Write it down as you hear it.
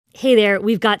Hey there,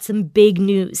 we've got some big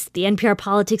news. The NPR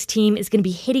Politics team is going to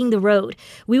be hitting the road.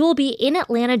 We will be in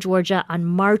Atlanta, Georgia on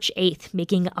March 8th,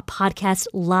 making a podcast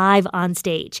live on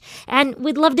stage. And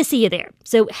we'd love to see you there.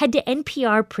 So head to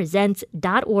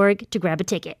nprpresents.org to grab a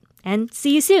ticket. And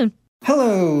see you soon.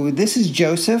 Hello, this is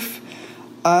Joseph.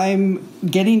 I'm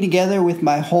getting together with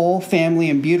my whole family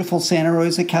in beautiful Santa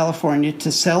Rosa, California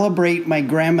to celebrate my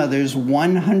grandmother's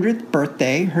 100th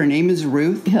birthday. Her name is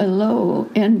Ruth. Hello,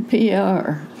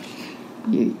 NPR.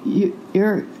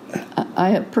 I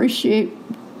appreciate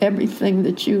everything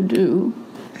that you do.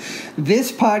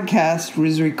 This podcast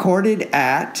was recorded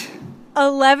at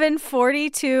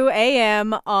 11:42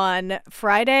 a.m. on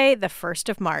Friday, the 1st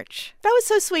of March. That was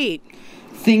so sweet.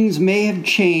 Things may have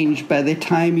changed by the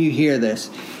time you hear this.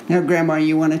 Now, Grandma,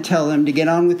 you want to tell them to get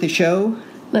on with the show?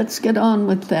 Let's get on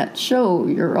with that show.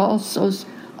 You're also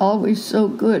always so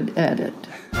good at it.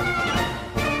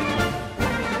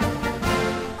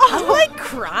 I'm like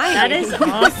crying. That is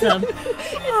awesome.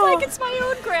 It's like it's my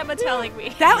own grandma telling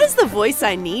me. That was the voice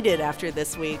I needed after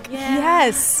this week. Yeah.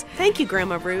 Yes. Thank you,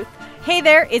 Grandma Ruth. Hey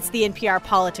there, it's the NPR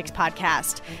Politics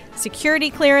Podcast. Security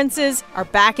clearances are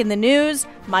back in the news.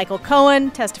 Michael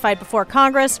Cohen testified before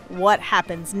Congress. What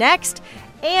happens next?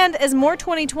 And as more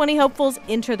 2020 hopefuls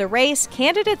enter the race,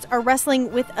 candidates are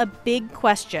wrestling with a big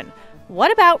question.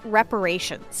 What about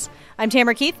reparations? I'm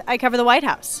Tamara Keith. I cover the White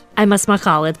House. I'm Asma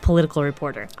Khalid, political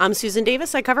reporter. I'm Susan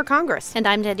Davis. I cover Congress. And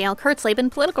I'm Danielle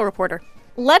Kurtzleben, political reporter.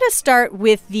 Let us start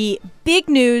with the big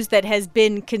news that has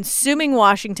been consuming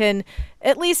Washington,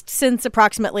 at least since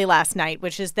approximately last night,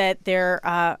 which is that there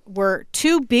were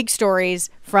two big stories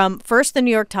from first the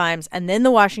New York Times and then the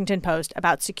Washington Post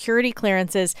about security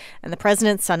clearances and the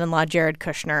president's son-in-law, Jared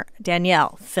Kushner.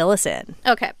 Danielle, fill us in.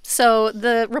 Okay, so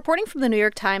the reporting from the New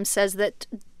York Times says that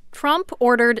Trump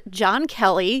ordered John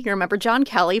Kelly, you remember John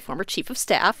Kelly, former chief of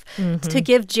staff, to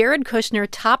give Jared Kushner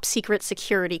top secret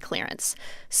security clearance.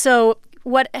 So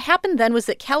what happened then was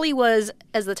that Kelly was,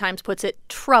 as the Times puts it,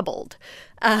 troubled.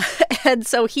 And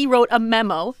so he wrote a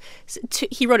memo.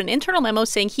 He wrote an internal memo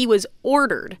saying he was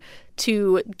ordered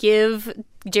to give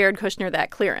Jared Kushner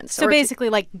that clearance. So basically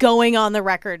like going on the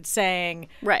record saying,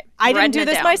 right, I didn't do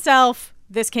this myself.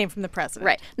 This came from the president.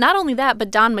 Right. Not only that,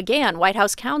 but Don McGahn, White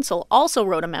House counsel, also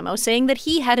wrote a memo saying that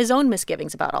he had his own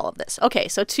misgivings about all of this. Okay,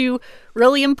 so two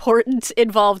really important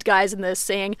involved guys in this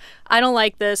saying, I don't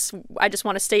like this. I just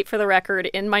want to state for the record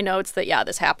in my notes that, yeah,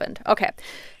 this happened. Okay.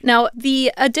 Now,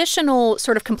 the additional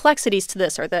sort of complexities to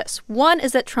this are this. One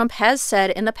is that Trump has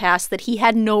said in the past that he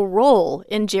had no role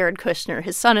in Jared Kushner,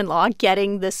 his son-in-law,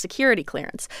 getting this security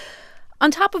clearance.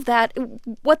 On top of that,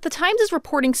 what the Times'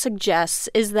 reporting suggests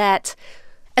is that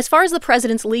as far as the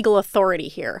president's legal authority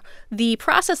here, the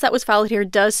process that was followed here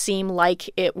does seem like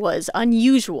it was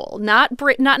unusual, not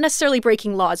necessarily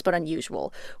breaking laws, but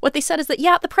unusual. What they said is that,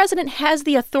 yeah, the president has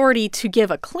the authority to give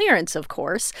a clearance, of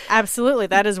course. Absolutely.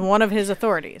 That is one of his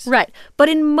authorities. Right. But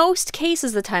in most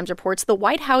cases, the Times reports, the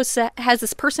White House has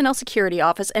this personnel security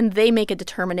office, and they make a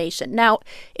determination. Now,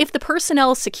 if the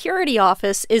personnel security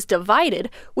office is divided,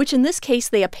 which in this case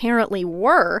they apparently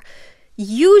were,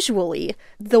 usually,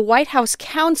 the White House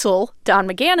counsel, Don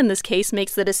McGahn in this case,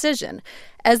 makes the decision.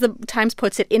 As the Times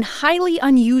puts it, in highly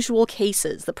unusual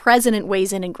cases, the president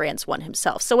weighs in and grants one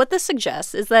himself. So what this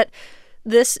suggests is that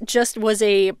this just was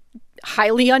a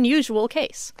highly unusual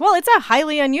case. Well, it's a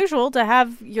highly unusual to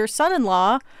have your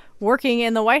son-in-law working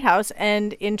in the White House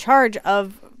and in charge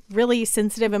of really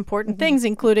sensitive, important things,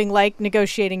 including like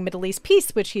negotiating Middle East peace,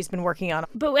 which he's been working on.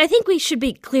 But I think we should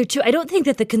be clear, too. I don't think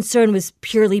that the concern was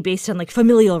purely based on like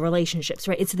familial relationships,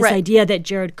 right? It's this idea that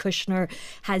Jared Kushner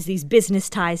has these business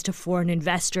ties to foreign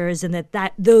investors and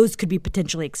that those could be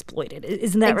potentially exploited.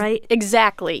 Isn't that right?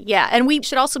 Exactly. Yeah. And we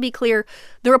should also be clear,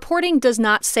 the reporting does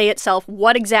not say itself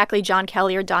what exactly John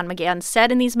Kelly or Don McGahn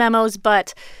said in these memos,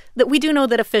 but that we do know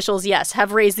that officials, yes,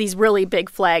 have raised these really big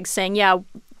flags saying, yeah,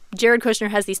 Jared Kushner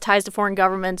has these ties to foreign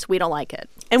governments. We don't like it.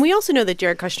 And we also know that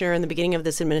Jared Kushner in the beginning of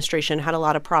this administration had a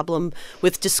lot of problem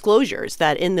with disclosures,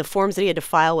 that in the forms that he had to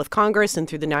file with Congress and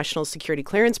through the national security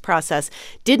clearance process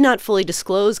did not fully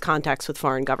disclose contacts with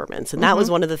foreign governments. And that was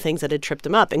one of the things that had tripped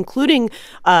him up, including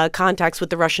contacts with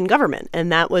the Russian government. And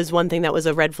that was one thing that was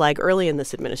a red flag early in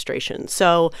this administration.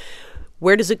 So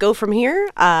where does it go from here?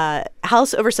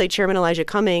 House Oversight Chairman Elijah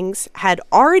Cummings had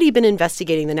already been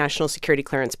investigating the national security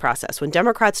clearance process. When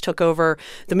Democrats took over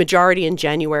the majority in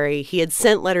January, he had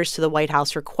sent letters to the White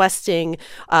House requesting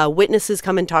witnesses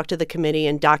come and talk to the committee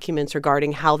and documents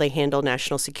regarding how they handle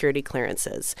national security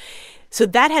clearances. So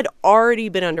that had already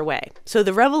been underway. So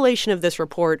the revelation of this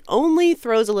report only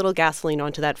throws a little gasoline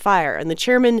onto that fire. And the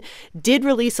chairman did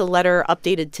release a letter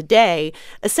updated today,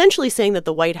 essentially saying that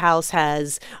the White House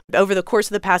has, over the course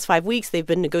of the past 5 weeks, they've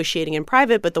been negotiating in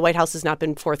private, but the White House has not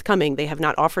been forthcoming. They have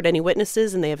not offered any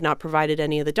witnesses and they have not provided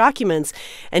any of the documents.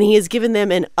 And he has given them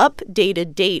an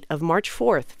updated date of March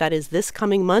 4th, that is this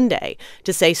coming Monday,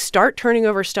 to say, start turning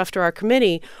over stuff to our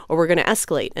committee or we're going to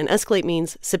escalate. And escalate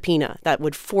means subpoena. That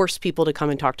would force people to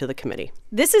come and talk to the committee.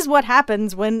 This is what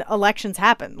happens when elections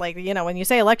happen. Like, when you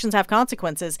say elections have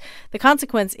consequences, the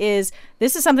consequence is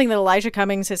this is something that Elijah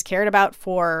Cummings has cared about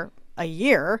for a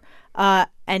year.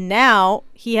 And now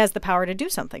he has the power to do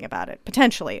something about it,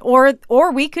 potentially. Or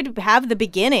we could have the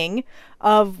beginning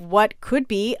of what could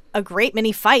be a great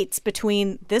many fights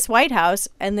between this White House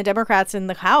and the Democrats in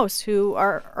the House who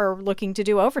are looking to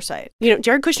do oversight.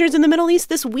 Jared Kushner's in the Middle East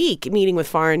this week meeting with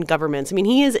foreign governments. I mean,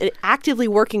 he is actively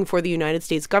working for the United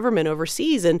States government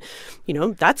overseas. And,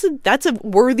 that's a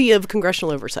worthy of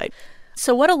congressional oversight.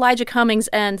 So what Elijah Cummings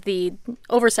and the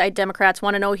oversight Democrats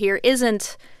want to know here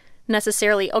isn't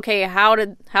necessarily, okay, how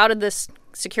did this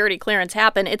security clearance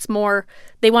happen? It's more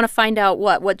they want to find out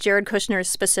what Jared Kushner's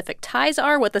specific ties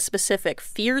are, what the specific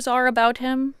fears are about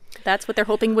him. That's what they're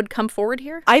hoping would come forward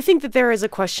here? I think that there is a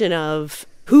question of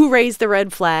who raised the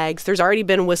red flags. There's already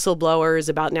been whistleblowers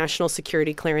about national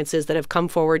security clearances that have come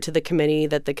forward to the committee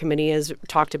that the committee has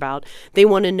talked about. They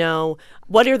want to know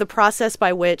what are the process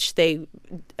by which they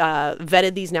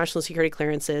vetted these national security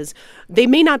clearances. They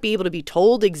may not be able to be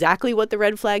told exactly what the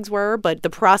red flags were, but the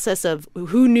process of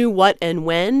who knew what and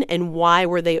when and why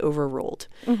were they overruled.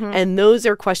 Mm-hmm. And those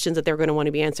are questions that they're going to want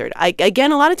to be answered.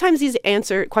 Again, a lot of times these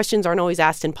questions aren't always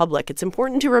asked in public. It's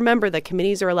important to remember that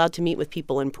committees are allowed to meet with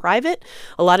people in private.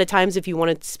 A lot of times if you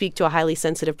want to speak to a highly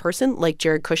sensitive person like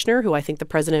Jared Kushner, who I think the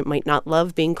president might not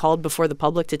love being called before the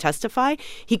public to testify,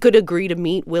 he could agree to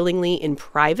meet willingly in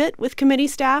private with committee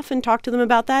staff and talk to them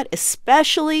about that,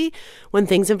 especially when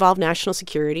things involve national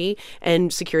security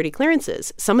and security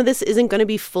clearances. Some of this isn't going to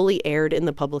be fully aired in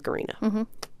the public arena. Mm-hmm.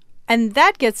 And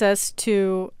that gets us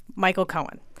to Michael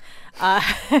Cohen,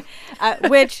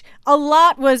 which a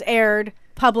lot was aired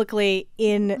publicly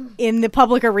in the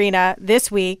public arena this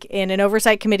week in an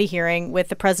oversight committee hearing with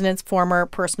the president's former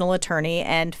personal attorney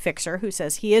and fixer, who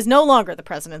says he is no longer the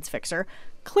president's fixer.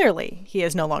 Clearly, he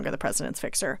is no longer the president's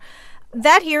fixer.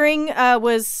 That hearing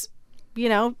was,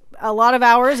 a lot of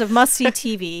hours of must-see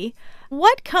TV.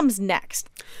 What comes next?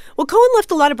 Well, Cohen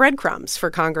left a lot of breadcrumbs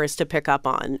for Congress to pick up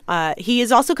on. He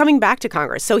is also coming back to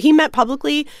Congress. So he met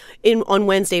publicly on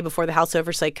Wednesday before the House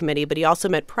Oversight Committee, but he also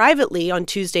met privately on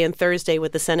Tuesday and Thursday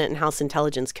with the Senate and House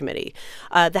Intelligence Committee.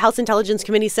 The House Intelligence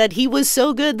Committee said he was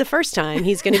so good the first time.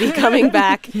 He's going to be coming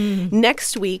back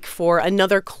next week for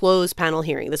another closed panel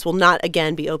hearing. This will not,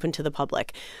 again, be open to the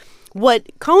public. What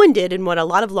Cohen did and what a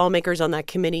lot of lawmakers on that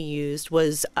committee used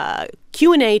was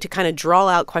Q&A to kind of draw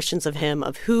out questions of him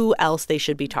of who else they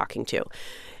should be talking to.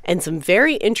 And some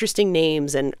very interesting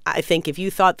names. And I think if you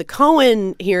thought the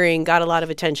Cohen hearing got a lot of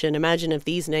attention, imagine if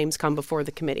these names come before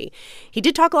the committee. He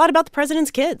did talk a lot about the president's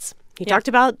kids. He talked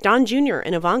about Don Jr.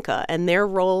 and Ivanka and their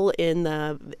role in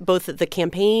both the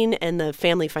campaign and the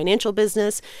family financial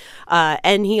business.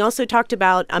 And he also talked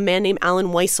about a man named Alan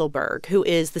Weisselberg, who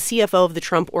is the CFO of the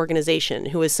Trump Organization,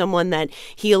 who is someone that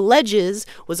he alleges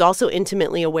was also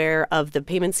intimately aware of the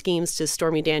payment schemes to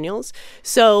Stormy Daniels.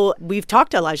 So we've talked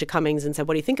to Elijah Cummings and said,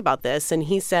 what do you think about this? And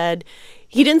he said,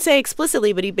 he didn't say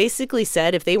explicitly, but he basically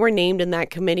said if they were named in that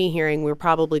committee hearing, we're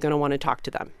probably going to want to talk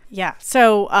to them. Yeah.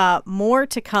 So more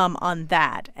to come on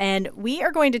that. And we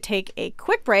are going to take a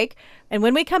quick break. And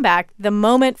when we come back, the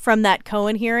moment from that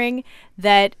Cohen hearing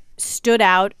that stood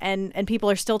out and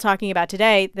people are still talking about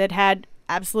today that had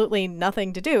absolutely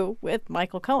nothing to do with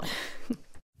Michael Cohen.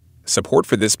 Support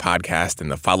for this podcast and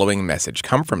the following message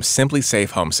come from Simply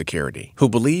Safe Home Security, who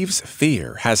believes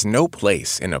fear has no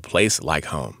place in a place like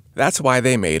home. That's why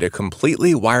they made a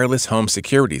completely wireless home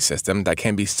security system that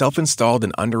can be self-installed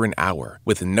in under an hour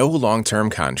with no long-term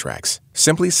contracts.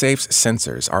 Simply Safe's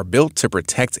sensors are built to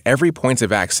protect every point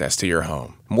of access to your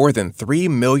home. More than 3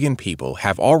 million people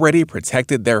have already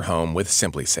protected their home with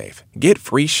Simply Safe. Get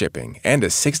free shipping and a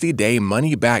 60-day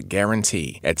money-back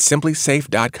guarantee at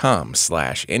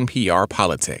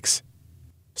simplysafe.com/NPRPolitics.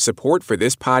 Support for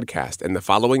this podcast and the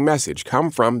following message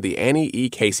come from the Annie E.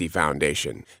 Casey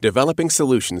Foundation, developing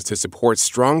solutions to support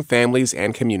strong families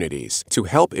and communities to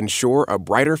help ensure a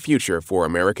brighter future for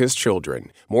America's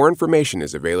children. More information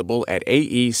is available at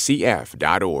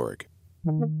aecf.org.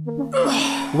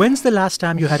 When's the last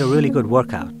time you had a really good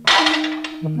workout?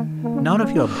 Not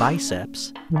of your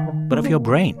biceps, but of your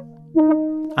brain.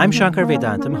 I'm Shankar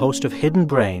Vedantam, host of Hidden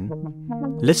Brain.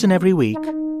 Listen every week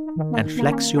and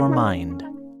flex your mind.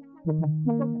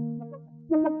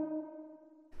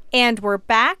 And we're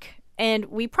back, and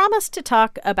we promised to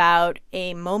talk about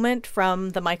a moment from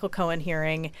the Michael Cohen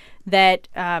hearing that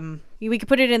we could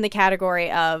put it in the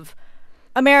category of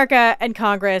America and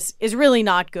Congress is really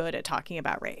not good at talking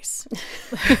about race.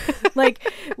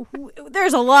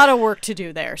 There's a lot of work to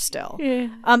do there still.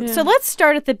 So let's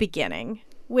start at the beginning,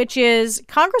 which is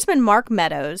Congressman Mark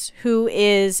Meadows, who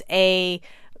is a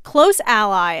close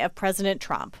ally of President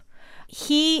Trump.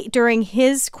 He, during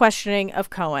his questioning of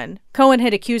Cohen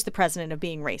had accused the president of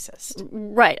being racist.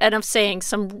 Right, and of saying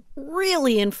some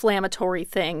really inflammatory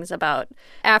things about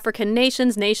African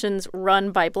nations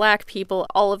run by black people,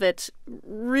 all of it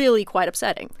really quite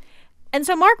upsetting. And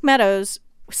so Mark Meadows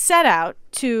set out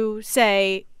to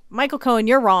say, Michael Cohen,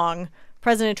 you're wrong.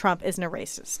 President Trump isn't a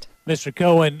racist. Mr.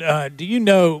 Cohen, do you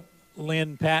know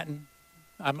Lynn Patton?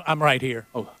 I'm right here.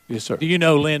 Oh, yes, sir. Do you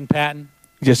know Lynn Patton?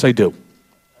 Yes, I do.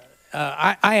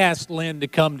 I asked Lynn to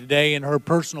come today in her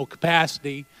personal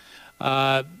capacity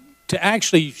to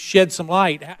actually shed some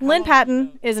light. Lynn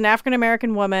Patton is an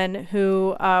African-American woman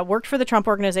who worked for the Trump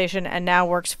Organization and now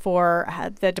works for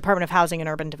the Department of Housing and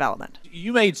Urban Development.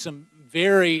 You made some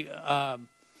very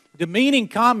demeaning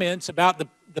comments about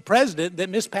the president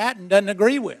that Ms. Patton doesn't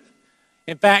agree with.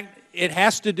 In fact, it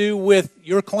has to do with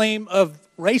your claim of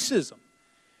racism.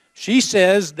 She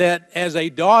says that as a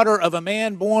daughter of a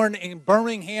man born in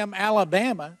Birmingham,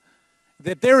 Alabama,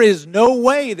 that there is no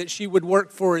way that she would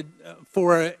work for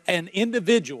an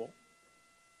individual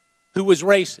who was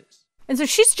racist. And so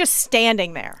she's just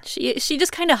standing there. She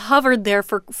just kind of hovered there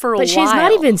for a while. But she's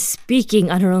not even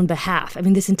speaking on her own behalf. I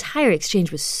mean, this entire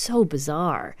exchange was so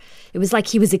bizarre. It was like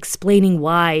he was explaining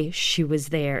why she was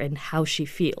there and how she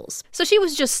feels. So she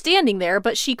was just standing there,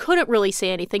 but she couldn't really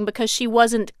say anything because she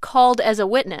wasn't called as a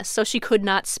witness, so she could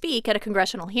not speak at a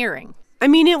congressional hearing. I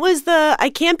mean, it was the I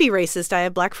can't be racist, I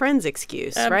have black friends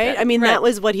excuse, right? I mean, that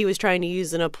was what he was trying to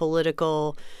use in a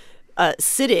political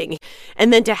sitting.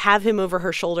 And then to have him over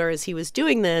her shoulder as he was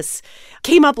doing this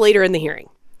came up later in the hearing.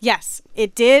 Yes,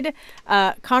 it did.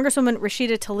 Congresswoman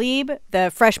Rashida Tlaib, the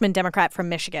freshman Democrat from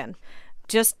Michigan,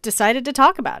 just decided to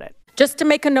talk about it. Just to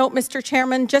make a note, Mr.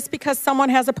 Chairman, just because someone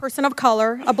has a person of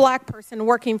color, a black person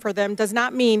working for them, does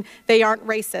not mean they aren't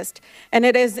racist. And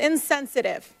it is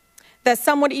insensitive that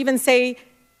some would even say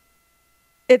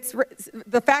it's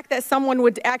the fact that someone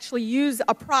would actually use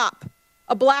a prop,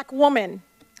 a black woman,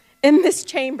 in this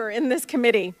chamber, in this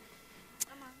committee,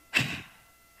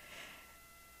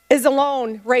 is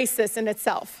alone racist in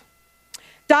itself.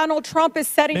 Donald Trump is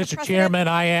setting a precedent. Mr. Chairman,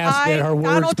 I ask that her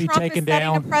words be taken down.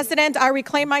 Donald Trump is setting a precedent. I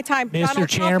reclaim my time. Mr.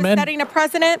 Chairman. Trump is setting a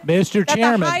precedent. Mr.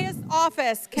 Chairman. That the highest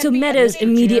office can So be Meadows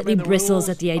immediately Chairman, bristles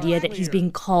at the idea that he's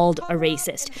being called a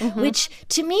racist, which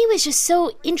to me was just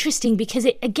so interesting because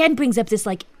it again brings up this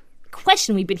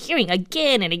question we've been hearing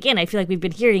again and again. I feel like we've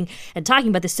been hearing and talking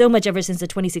about this so much ever since the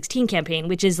 2016 campaign,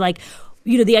 which is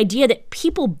the idea that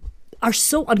people are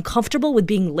so uncomfortable with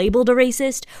being labeled a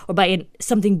racist or by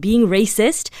something being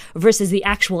racist versus the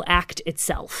actual act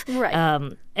itself.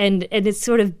 Right. And it's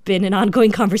sort of been an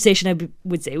ongoing conversation, I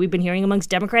would say, we've been hearing amongst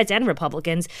Democrats and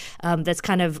Republicans that's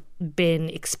kind of been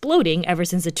exploding ever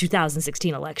since the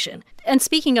 2016 election. And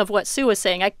speaking of what Sue was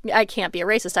saying, I can't be a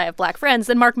racist, I have black friends,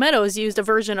 then Mark Meadows used a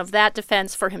version of that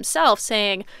defense for himself,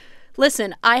 saying,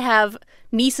 listen, I have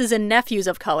nieces and nephews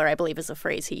of color, I believe is the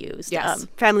phrase he used. Yes,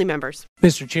 family members.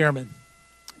 Mr. Chairman,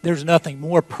 there's nothing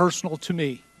more personal to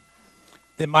me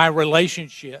than my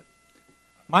relationship.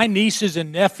 My nieces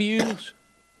and nephews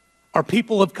are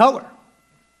people of color.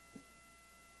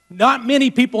 Not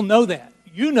many people know that.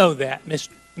 You know that,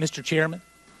 Mr. Chairman.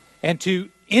 And to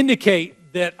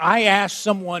indicate that I asked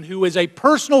someone who is a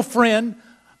personal friend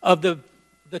of the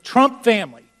Trump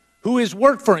family, who has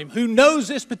worked for him, who knows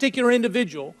this particular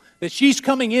individual, that she's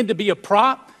coming in to be a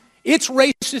prop, it's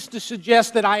racist to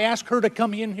suggest that I ask her to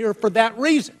come in here for that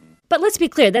reason. But let's be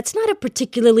clear, that's not a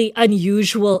particularly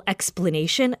unusual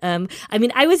explanation.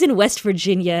 I was in West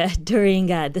Virginia during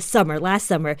last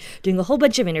summer, doing a whole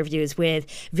bunch of interviews with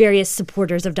various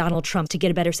supporters of Donald Trump to get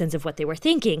a better sense of what they were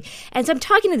thinking. And so I'm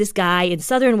talking to this guy in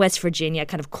southern West Virginia,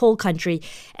 kind of coal country,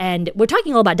 and we're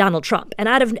talking all about Donald Trump. And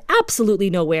out of absolutely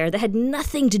nowhere, that had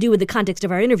nothing to do with the context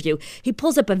of our interview, he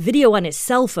pulls up a video on his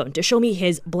cell phone to show me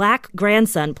his black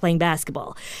grandson playing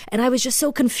basketball. And I was just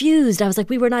so confused. I was like,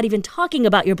 we were not even talking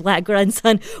about your black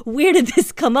grandson. Where did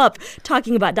this come up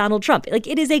talking about Donald Trump?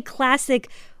 It is a classic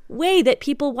way that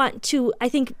people want to, I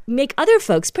think, make other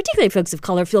folks, particularly folks of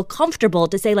color, feel comfortable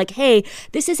to say, like, hey,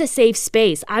 this is a safe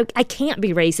space. I can't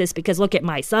be racist because look at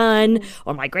my son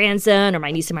or my grandson or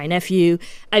my niece or my nephew.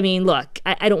 I mean, look,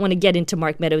 I don't want to get into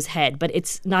Mark Meadows' head, but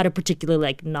it's not a particularly,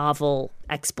 like, novel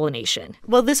explanation.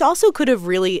 Well, this also could have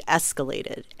really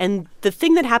escalated. And the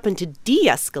thing that happened to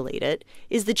de-escalate it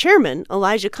is the chairman,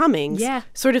 Elijah Cummings,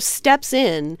 sort of steps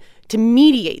in to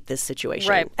mediate this situation.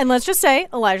 Right. And let's just say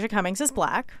Elijah Cummings is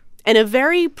black. And a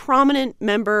very prominent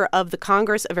member of the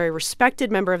Congress, a very respected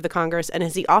member of the Congress, and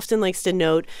as he often likes to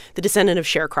note, the descendant of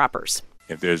sharecroppers.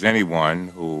 If there's anyone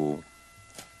who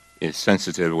is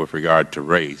sensitive with regard to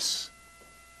race,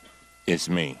 it's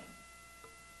me.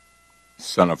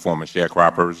 Son of former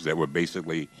sharecroppers that were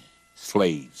basically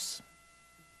slaves.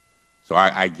 So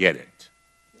I get it.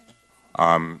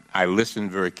 I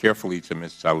listened very carefully to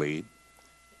Ms. Tlaib,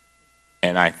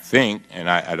 and I think, and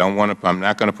I don't want to, I'm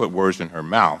not going to put words in her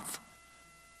mouth,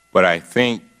 but I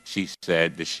think she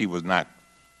said that she was not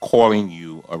calling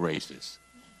you a racist.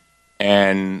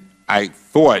 And I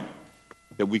thought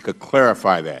that we could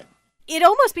clarify that. It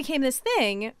almost became this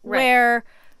thing where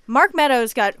Mark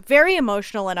Meadows got very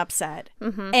emotional and upset.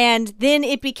 And then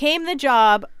it became the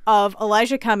job of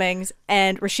Elijah Cummings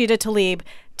and Rashida Tlaib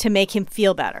to make him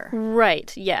feel better.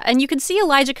 Right, yeah. And you can see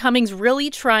Elijah Cummings really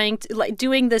trying to, like,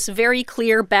 doing this very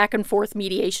clear back and forth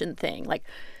mediation thing. Like,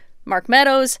 Mark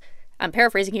Meadows, I'm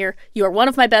paraphrasing here, you are one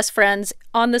of my best friends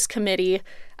on this committee.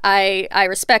 I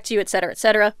respect you, et cetera, et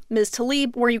cetera. Ms.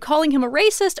 Tlaib, were you calling him a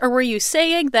racist, or were you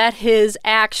saying that his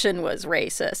action was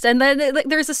racist? And then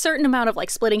there's a certain amount of,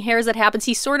 like, splitting hairs that happens.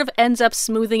 He sort of ends up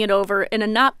smoothing it over in a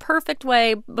not perfect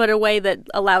way, but a way that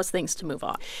allows things to move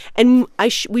on. And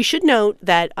we should note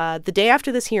that the day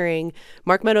after this hearing,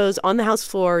 Mark Meadows on the House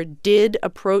floor did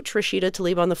approach Rashida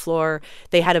Tlaib on the floor.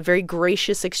 They had a very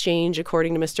gracious exchange,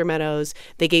 according to Mr. Meadows.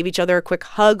 They gave each other a quick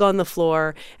hug on the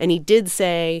floor, and he did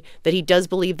say that he does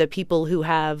believe that people who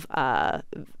have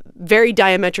very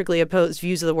diametrically opposed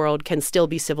views of the world can still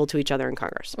be civil to each other in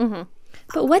Congress.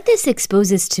 But what this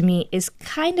exposes to me is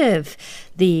kind of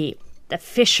the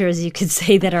fissures, you could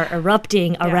say, that are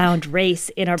erupting around race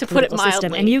in our political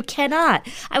system. And you cannot,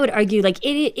 I would argue, like,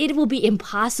 it will be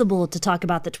impossible to talk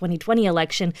about the 2020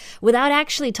 election without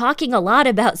actually talking a lot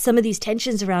about some of these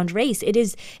tensions around race. It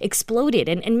is exploded.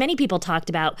 And many people talked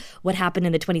about what happened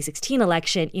in the 2016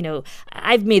 election. You know,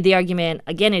 I've made the argument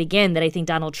again and again that I think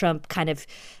Donald Trump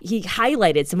he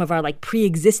highlighted some of our, like,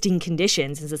 pre-existing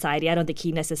conditions in society. I don't think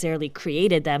he necessarily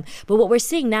created them. But what we're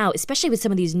seeing now, especially with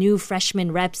some of these new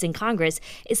freshman reps in Congress,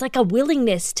 is like a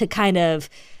willingness to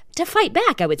to fight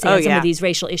back, I would say, on some of these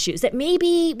racial issues that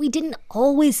maybe we didn't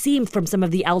always see from some of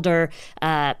the elder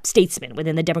statesmen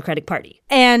within the Democratic Party.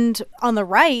 And on the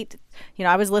right, you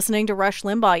know, I was listening to Rush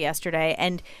Limbaugh yesterday,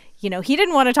 and, you know, he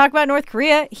didn't want to talk about North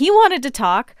Korea. He wanted to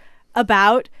talk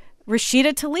about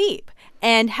Rashida Tlaib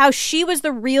and how she was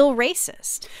the real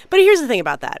racist. But here's the thing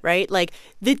about that, right? Like,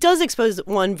 it does expose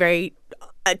one very,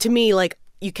 to me, like,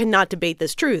 you cannot debate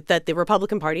this truth that the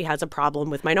Republican Party has a problem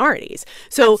with minorities.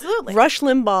 So Rush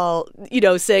Limbaugh, you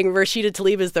know, saying Rashida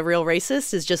Tlaib is the real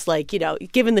racist is just like, you know,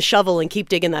 given the shovel and keep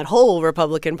digging that hole,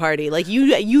 Republican Party. Like,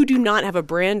 you do not have a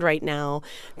brand right now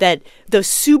that the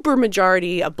super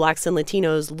majority of blacks and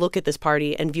Latinos look at this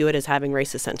party and view it as having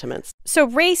racist sentiments. So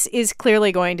race is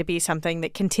clearly going to be something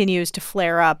that continues to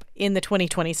flare up in the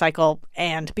 2020 cycle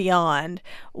and beyond.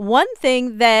 One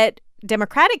thing that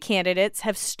Democratic candidates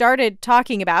have started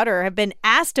talking about or have been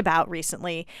asked about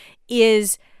recently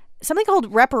is something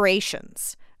called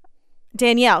reparations.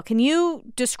 Danielle, can you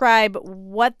describe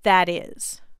what that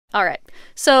is? All right.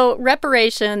 So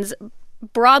reparations,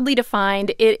 broadly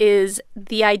defined, it is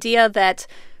the idea that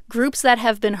groups that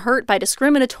have been hurt by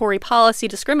discriminatory policy,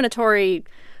 discriminatory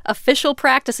official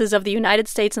practices of the United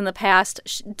States in the past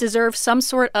deserve some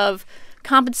sort of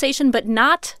compensation, but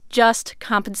not just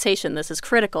compensation. This is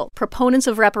critical. Proponents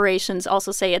of reparations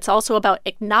also say it's also about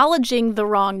acknowledging the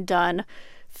wrong done,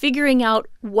 figuring out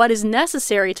what is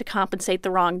necessary to compensate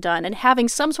the wrong done, and having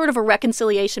some sort of a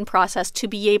reconciliation process to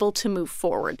be able to move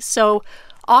forward. So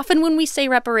often when we say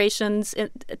reparations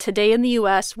today in the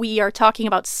U.S., we are talking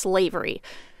about slavery.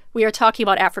 We are talking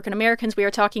about African Americans. We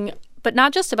are talking, but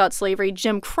not just about slavery,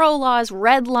 Jim Crow laws,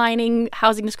 redlining,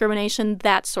 housing discrimination,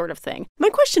 that sort of thing. My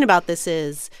question about this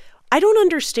is, I don't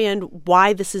understand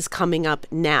why this is coming up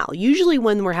now. Usually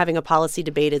when we're having a policy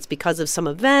debate, it's because of some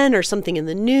event or something in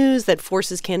the news that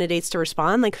forces candidates to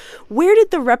respond. Like, where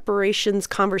did the reparations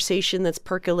conversation that's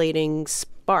percolating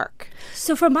spark spark.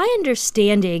 So from my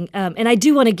understanding, and I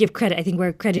do want to give credit, I think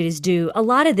where credit is due, a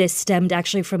lot of this stemmed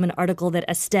actually from an article that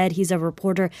Asted, he's a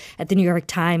reporter at the New York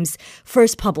Times,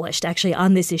 first published actually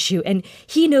on this issue. And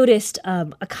he noticed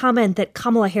a comment that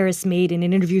Kamala Harris made in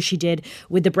an interview she did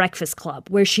with The Breakfast Club,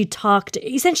 where she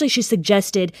essentially she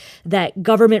suggested that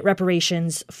government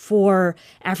reparations for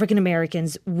African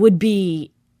Americans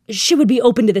she would be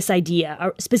open to this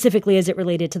idea, specifically as it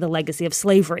related to the legacy of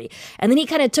slavery. And then he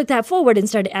kind of took that forward and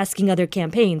started asking other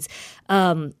campaigns.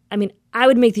 I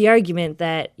would make the argument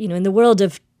that, in the world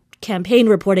of campaign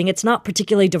reporting, it's not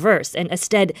particularly diverse. And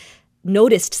Asted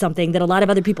noticed something that a lot of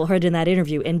other people heard in that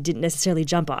interview and didn't necessarily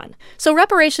jump on. So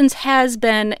reparations has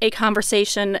been a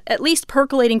conversation, at least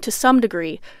percolating to some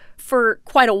degree, for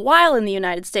quite a while in the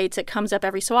United States. It comes up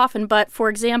every so often. But, for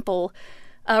example,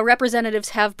 representatives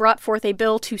have brought forth a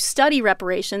bill to study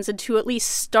reparations and to at least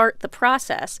start the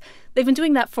process. They've been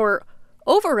doing that for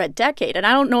over a decade, and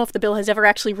I don't know if the bill has ever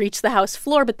actually reached the House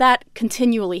floor, but that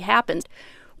continually happens.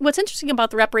 What's interesting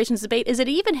about the reparations debate is it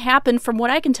even happened, from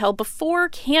what I can tell, before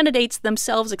candidates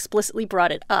themselves explicitly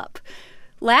brought it up.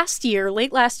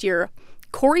 Late last year,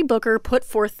 Cory Booker put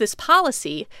forth this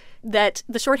policy that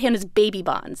the shorthand is baby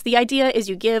bonds. The idea is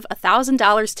you give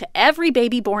 $1,000 to every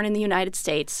baby born in the United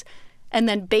States, and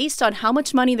then based on how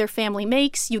much money their family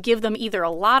makes, you give them either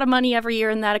a lot of money every year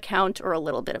in that account or a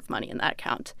little bit of money in that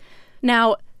account.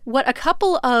 Now, what a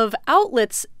couple of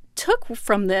outlets took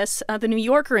from this, the New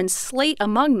Yorker and Slate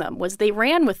among them, was they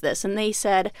ran with this and they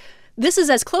said, this is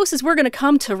as close as we're going to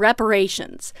come to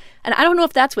reparations. And I don't know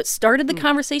if that's what started the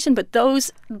conversation, but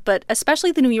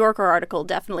especially the New Yorker article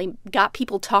definitely got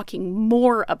people talking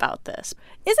more about this.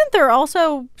 Isn't there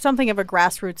also something of a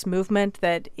grassroots movement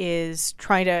that is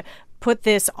trying to put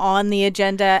this on the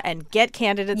agenda and get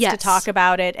candidates to talk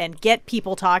about it and get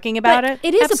people talking about it?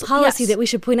 It is a policy that we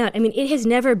should point out. I mean, it has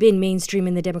never been mainstream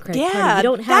in the Democratic Party. You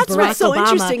don't have Barack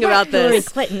Obama, Hillary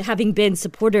Clinton having been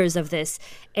supporters of this.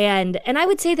 And I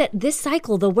would say that this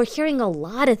cycle, though, we're hearing a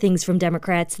lot of things from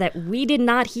Democrats that we did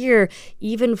not hear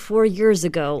even 4 years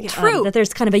ago. True. That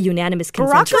there's kind of a unanimous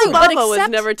consensus. Barack Obama was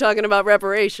never talking about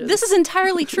reparations. This is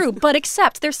entirely true, but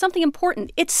except there's something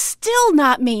important. It's still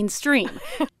not mainstream.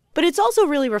 But it's also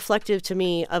really reflective to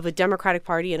me of a Democratic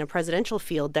Party and a presidential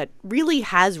field that really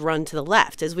has run to the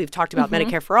left, as we've talked about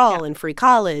Medicare for All and free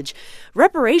college.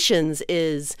 Reparations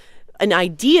is an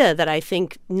idea that I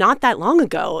think not that long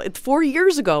ago, 4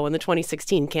 years ago in the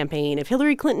 2016 campaign, if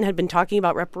Hillary Clinton had been talking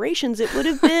about reparations, it would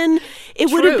have been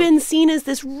would have been seen as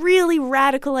this really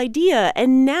radical idea.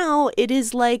 And now it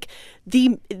is like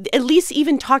at least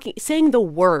even saying the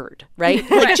word, right?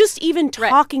 Like just even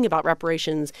talking about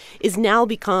reparations is now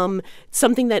become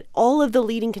something that all of the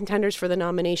leading contenders for the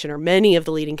nomination, or many of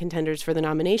the leading contenders for the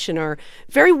nomination, are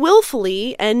very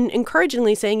willfully and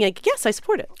encouragingly saying, like, yes, I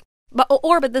support it.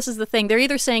 But this is the thing. They're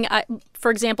either saying,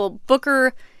 for example,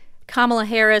 Booker, Kamala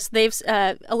Harris,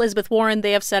 Elizabeth Warren,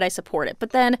 they have said, I support it.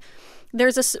 But then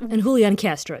there's and Julian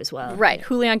Castro as well. Right,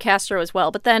 Julian Castro as well.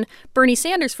 But then Bernie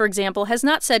Sanders, for example, has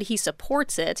not said he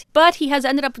supports it, but he has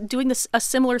ended up doing a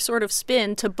similar sort of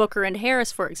spin to Booker and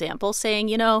Harris, for example,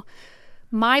 saying,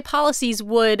 my policies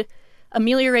would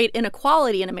ameliorate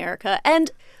inequality in America.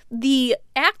 And the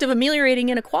act of ameliorating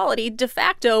inequality de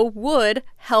facto would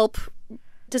help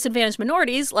disadvantaged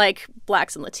minorities like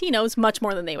blacks and Latinos much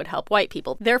more than they would help white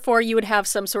people. Therefore, you would have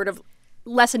some sort of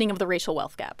lessening of the racial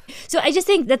wealth gap. So I just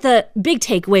think that the big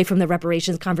takeaway from the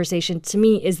reparations conversation to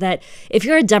me is that if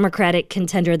you're a Democratic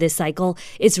contender this cycle,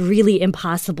 it's really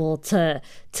impossible to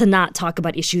not talk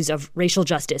about issues of racial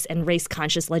justice and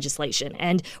race-conscious legislation.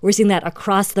 And we're seeing that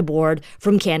across the board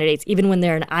from candidates. Even when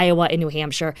they're in Iowa and New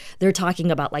Hampshire, they're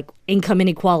talking about like income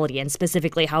inequality and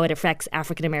specifically how it affects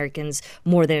African Americans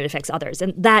more than it affects others.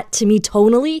 And that, to me,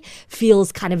 tonally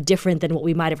feels kind of different than what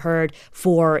we might have heard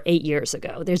 8 years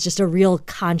ago. There's just a real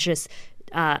conscious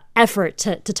effort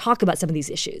to talk about some of these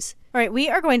issues. All right, we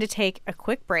are going to take a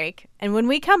quick break. And when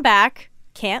we come back,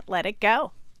 can't let it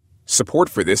go. Support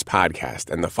for this podcast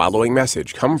and the following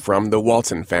message come from the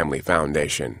Walton Family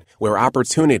Foundation, where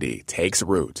opportunity takes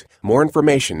root. More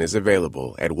information is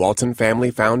available at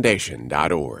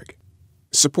waltonfamilyfoundation.org.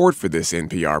 Support for this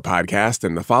NPR podcast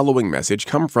and the following message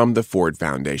come from the Ford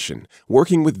Foundation,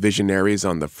 working with visionaries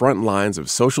on the front lines of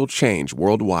social change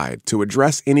worldwide to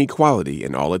address inequality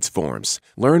in all its forms.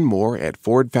 Learn more at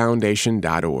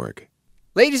fordfoundation.org.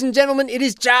 Ladies and gentlemen, it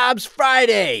is Jobs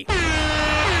Friday.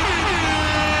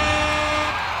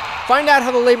 Find out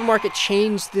how the labor market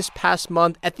changed this past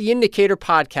month at the Indicator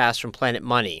podcast from Planet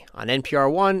Money on NPR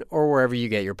One or wherever you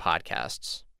get your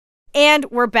podcasts. And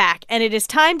we're back, and it is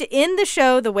time to end the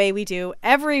show the way we do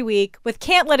every week with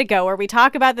Can't Let It Go, where we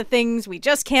talk about the things we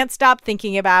just can't stop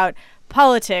thinking about,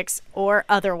 politics or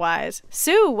otherwise.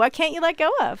 Sue, what can't you let go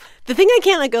of? The thing I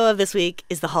can't let go of this week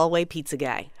is the hallway pizza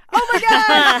guy. Oh my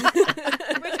God!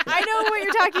 Which I know what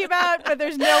you're talking about, but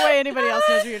there's no way anybody else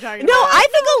knows what you're talking about. No, I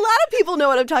think a lot of people know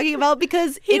what I'm talking about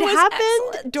because it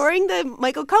happened during the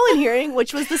Michael Cohen hearing,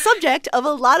 which was the subject of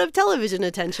a lot of television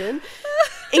attention.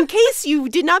 In case you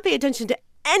did not pay attention to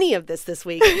any of this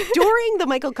week, during the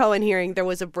Michael Cohen hearing, there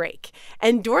was a break.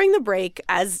 And during the break,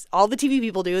 as all the TV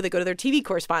people do, they go to their TV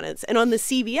correspondents. And on the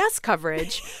CBS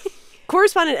coverage,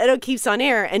 correspondent Ed O'Keefe's on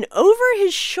air, and over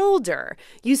his shoulder,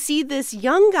 you see this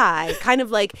young guy kind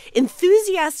of like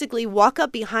enthusiastically walk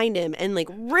up behind him and like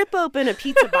rip open a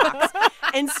pizza box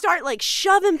and start like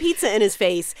shoving pizza in his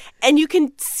face. And you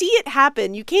can see it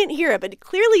happen. You can't hear it, but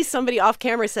clearly somebody off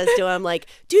camera says to him like,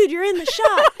 dude, you're in the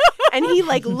shot. And he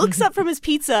like looks up from his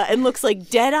pizza and looks like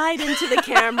dead-eyed into the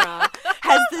camera,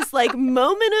 has this like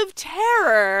moment of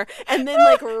terror, and then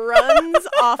like runs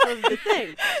off of the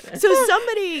thing. So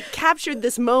somebody captured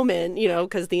this moment, you know,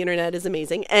 because the internet is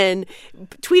amazing, and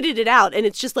tweeted it out. And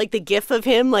it's just like the gif of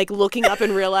him like looking up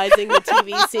and realizing the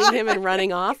TV, seeing him and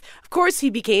running off. Of course, he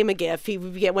became a gif. He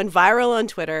went viral on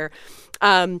Twitter.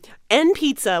 And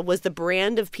Pizza was the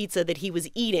brand of pizza that he was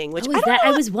eating, which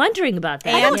I was wondering about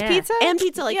that. And Pizza? And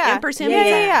Pizza, like ampersand pizza.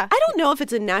 Yeah. I don't know if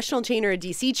it's a national chain or a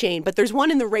DC chain, but there's one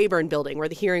in the Rayburn building where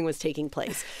the hearing was taking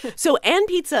place. So And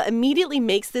Pizza immediately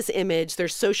makes this image, their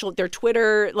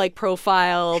Twitter like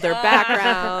profile, their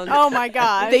background. Oh my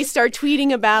God. They start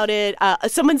tweeting about it.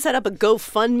 Someone set up a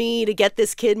GoFundMe to get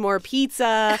this kid more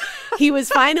pizza. He was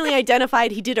finally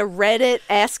identified. He did a Reddit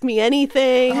Ask Me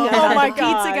Anything about my the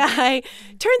God. pizza guy.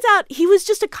 Turns out he was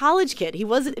just a college kid. He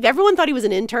wasn't. Everyone thought he was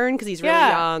an intern because he's really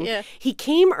young. Yeah. He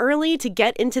came early to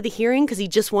get into the hearing because he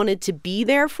just wanted to be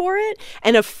there for it.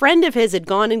 And a friend of his had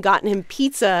gone and gotten him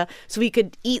pizza so he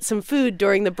could eat some food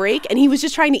during the break. And he was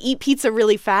just trying to eat pizza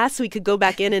really fast so he could go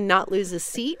back in and not lose his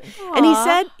seat. Aww. And he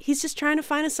said he's just trying to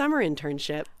find a summer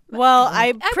internship. Well,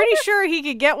 I'm pretty sure he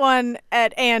could get one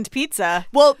at And Pizza.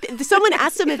 Well, someone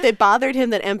asked him if it bothered him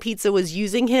that And Pizza was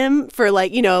using him for,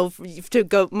 like, you know, to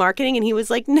go marketing. And he was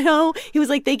like, no. He was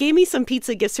like, they gave me some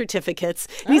pizza gift certificates.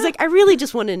 And he's like, I really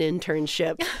just want an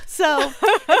internship. So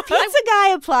if Pizza Guy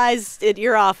applies at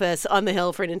your office on the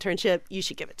Hill for an internship, you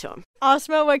should give it to him.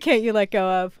 Asma, what can't you let go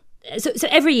of? So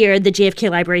every year, the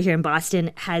JFK Library here in Boston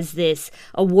has this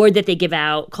award that they give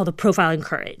out called the Profiling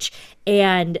Courage.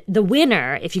 And the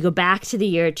winner, if you go back to the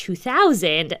year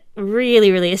 2000,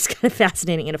 really is kind of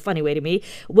fascinating in a funny way to me,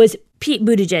 was Pete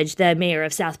Buttigieg, the mayor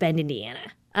of South Bend,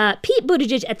 Indiana. Pete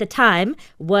Buttigieg at the time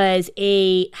was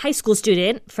a high school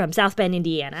student from South Bend,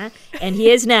 Indiana, and he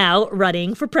is now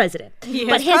running for president. He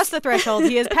has crossed the threshold.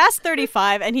 He has passed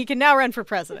 35, and he can now run for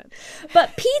president.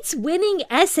 But Pete's winning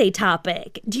essay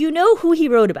topic, do you know who he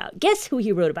wrote about? Guess who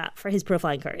he wrote about for his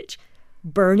Profiling Courage?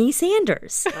 Bernie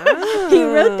Sanders. Oh, he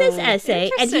wrote this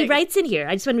essay, and he writes in here,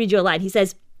 I just want to read you a line. He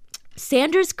says,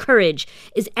 Sanders' courage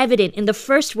is evident in the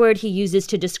first word he uses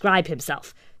to describe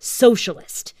himself,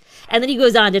 socialist. And then he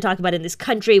goes on to talk about in this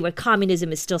country where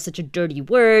communism is still such a dirty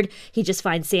word, he just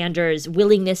finds Sanders'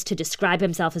 willingness to describe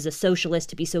himself as a socialist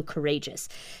to be so courageous.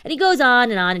 And he goes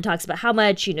on and talks about how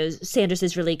much, you know, Sanders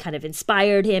has really kind of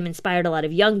inspired a lot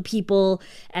of young people,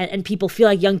 and people feel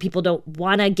like young people don't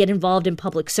want to get involved in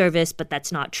public service, but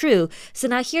that's not true. So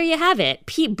now here you have it.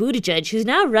 Pete Buttigieg, who's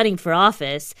now running for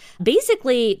office,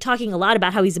 basically talking a lot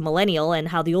about how he's a millennial and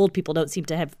how the old people don't seem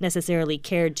to have necessarily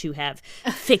cared to have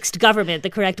fixed government the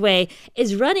correct way,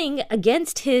 is running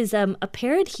against his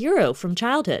apparent hero from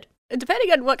childhood.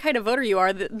 Depending on what kind of voter you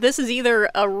are, this is either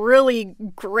a really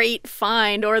great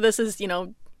find or this is, you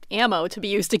know, ammo to be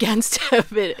used against him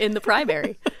in the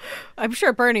primary. I'm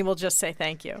sure Bernie will just say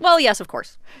thank you. Well, yes, of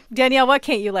course. Danielle, what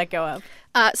can't you let go of?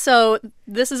 So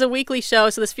this is a weekly show,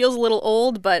 so this feels a little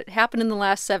old, but happened in the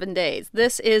last 7 days.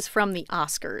 This is from the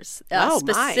Oscars.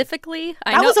 Specifically,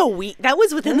 that was a week. That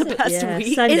was within the past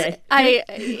week. Sunday.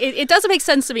 It doesn't make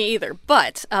sense to me either.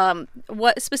 But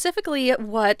what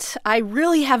I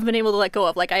really haven't been able to let go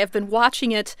of, like I have been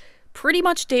watching it pretty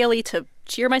much daily to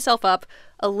cheer myself up,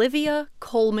 Olivia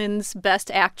Colman's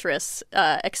Best Actress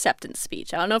acceptance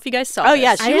speech. I don't know if you guys saw this. Oh,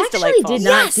 yeah, she was delightful. I actually did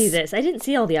not see this. I didn't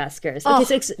see all the Oscars.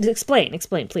 Okay, so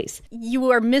explain, please.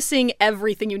 You are missing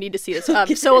everything you need to see this.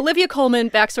 So Olivia Colman,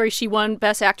 backstory, she won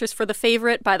Best Actress for The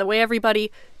Favorite. By the way,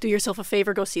 everybody, do yourself a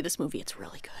favor, go see this movie. It's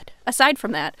really good. Aside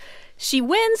from that, she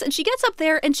wins, and she gets up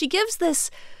there, and she gives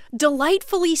this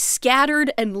delightfully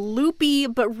scattered and loopy,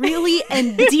 but really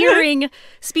endearing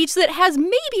speech that has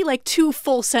maybe like 2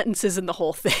 full sentences in the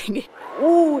whole thing.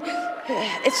 Oh,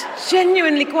 it's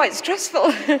genuinely quite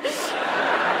stressful.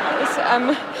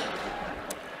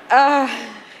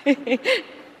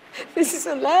 This is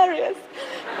hilarious.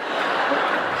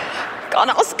 Can't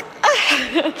ask.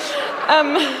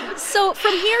 So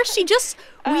from here, she just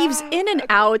weaves in and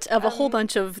out of a whole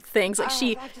bunch of things. Like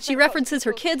she references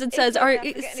her kids and says,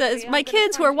 my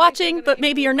kids who are watching, but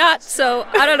maybe you're not. So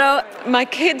I don't know. My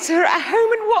kids who are at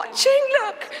home and watching.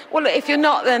 Look. Well, if you're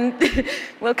not, then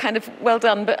well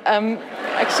done. But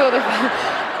I sort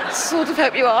of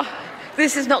hope you are.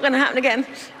 This is not going to happen again.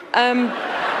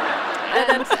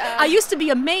 And I used to be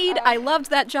a maid. I loved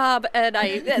that job. And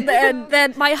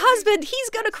then my husband, he's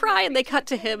going to cry. And they cut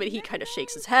to him and he kind of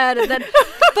shakes his head. And then,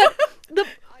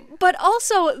 but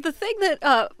also the thing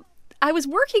that I was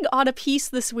working on a piece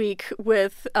this week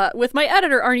with my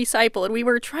editor, Arnie Seipel, and we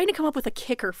were trying to come up with a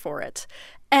kicker for it.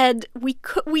 And we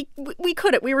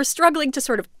couldn't. We were struggling to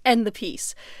sort of end the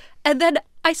piece. And then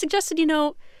I suggested, in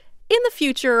the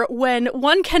future, when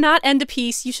one cannot end a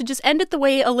piece, you should just end it the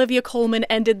way Olivia Colman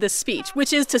ended this speech,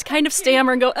 which is to kind of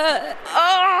stammer and go,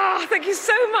 Oh, thank you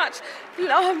so much.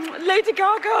 Lady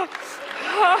Gaga.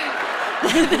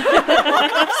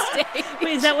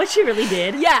 Wait, is that what she really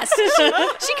did? Yes.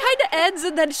 She kind of ends,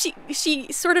 and then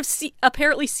she sort of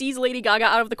apparently sees Lady Gaga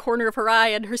out of the corner of her eye,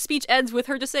 and her speech ends with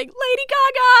her just saying, Lady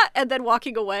Gaga, and then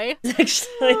walking away.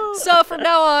 Actually. So from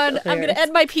now on, I'm going to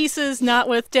end my pieces not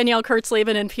with Danielle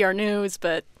Kurtzleben, NPR News,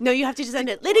 but... No, you have to just end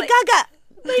it. Lady Gaga!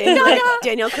 Lady Gaga!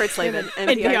 Danielle Kurtzleben,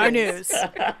 NPR News.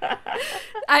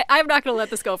 I'm not going to let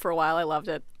this go for a while. I loved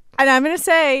it. And I'm going to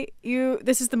say,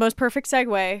 this is the most perfect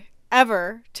segue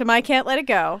ever to my Can't Let It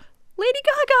Go. Lady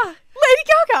Gaga! Lady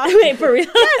Gaga! Wait, for real?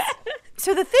 Yes.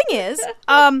 So the thing is,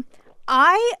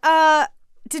 I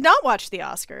did not watch the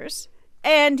Oscars.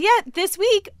 And yet this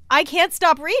week, I can't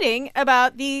stop reading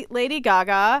about the Lady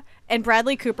Gaga and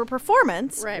Bradley Cooper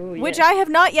performance, right. Ooh, which yeah. I have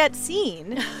not yet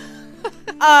seen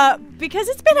because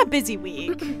it's been a busy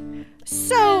week.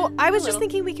 So I was just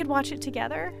thinking we could watch it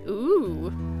together.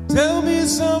 Ooh. Tell me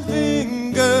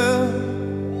something, girl.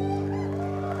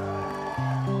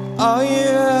 Are you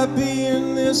happy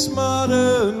in this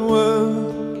modern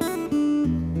world?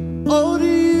 Or do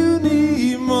you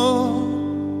need more?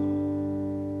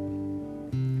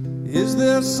 Is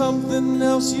there something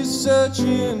else you're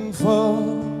searching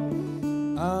for?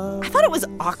 I thought it was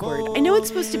awkward. I know it's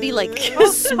supposed to be like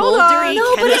smoldery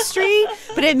chemistry,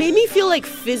 but it made me feel like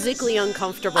physically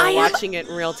uncomfortable watching it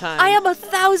in real time. I am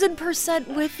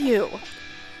 1,000% with you.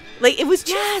 Like, it was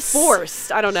just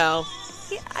forced. I don't know.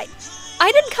 Yeah,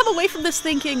 I didn't come away from this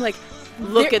thinking like,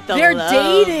 look at the they're love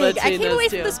dating. I between came away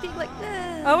those from two. this being like,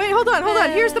 Oh, wait, hold on.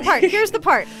 Here's the part.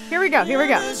 Here we go.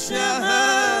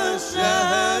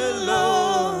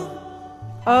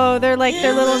 Oh, they're like,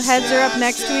 their little heads are up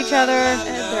next to each other.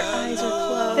 and their eyes are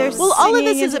closed. Well, all of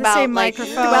this is about, like,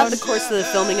 microphone. throughout the course of the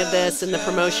filming of this and the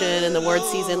promotion and the award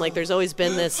season, like, there's always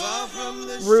been this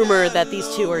rumor that these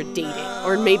two are dating,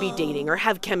 or maybe dating, or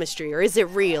have chemistry, or is it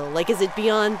real? Like, does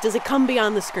it come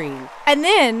beyond the screen? And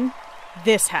then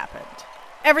this happened.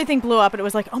 Everything blew up, and it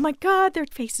was like, oh my God, their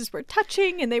faces were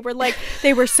touching, and they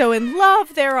were so in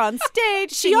love. They're on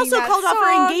stage. She also called off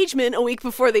her engagement a week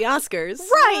before the Oscars.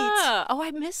 Right. Oh,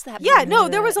 I missed that. Yeah, no,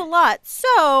 there was a lot.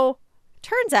 So,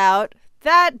 turns out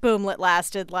that boomlet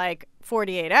lasted like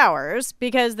 48 hours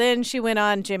because then she went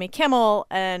on Jimmy Kimmel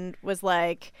and was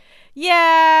like,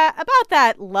 yeah, about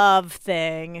that love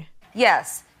thing.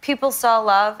 Yes. People saw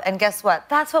love, and guess what?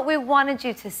 That's what we wanted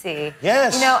you to see.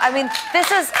 Yes.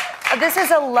 This is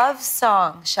a love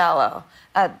song, Shallow.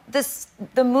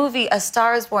 The movie A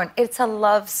Star Is Born, it's a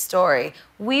love story.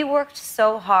 We worked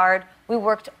so hard. We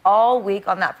worked all week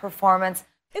on that performance.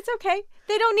 It's okay.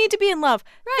 They don't need to be in love.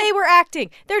 Right. They were acting.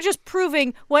 They're just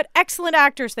proving what excellent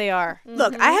actors they are.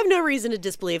 Look, I have no reason to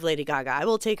disbelieve Lady Gaga. I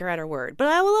will take her at her word. But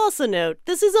I will also note,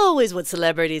 this is always what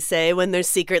celebrities say when they're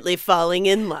secretly falling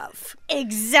in love.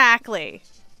 Exactly.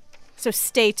 So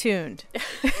stay tuned.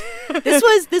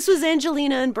 This was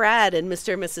Angelina and Brad and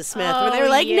Mr. and Mrs. Smith, where they were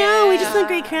like, no, we just want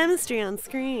great chemistry on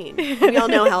screen. We all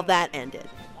know how that ended.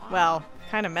 Well,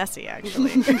 kind of messy,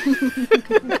 actually.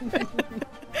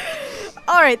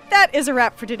 All right, that is a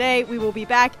wrap for today. We will be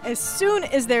back as soon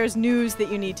as there's news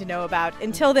that you need to know about.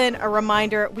 Until then, a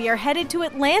reminder, we are headed to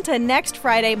Atlanta next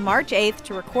Friday, March 8th,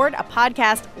 to record a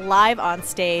podcast live on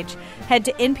stage. Head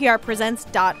to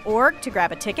nprpresents.org to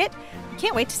grab a ticket. We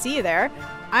can't wait to see you there.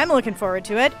 I'm looking forward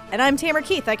to it. And I'm Tamara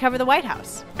Keith. I cover the White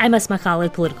House. I'm Asma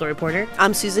Khalid, political reporter.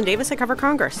 I'm Susan Davis. I cover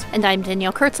Congress. And I'm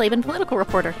Danielle Kurtzleben, political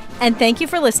reporter. And thank you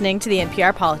for listening to the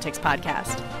NPR Politics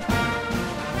Podcast.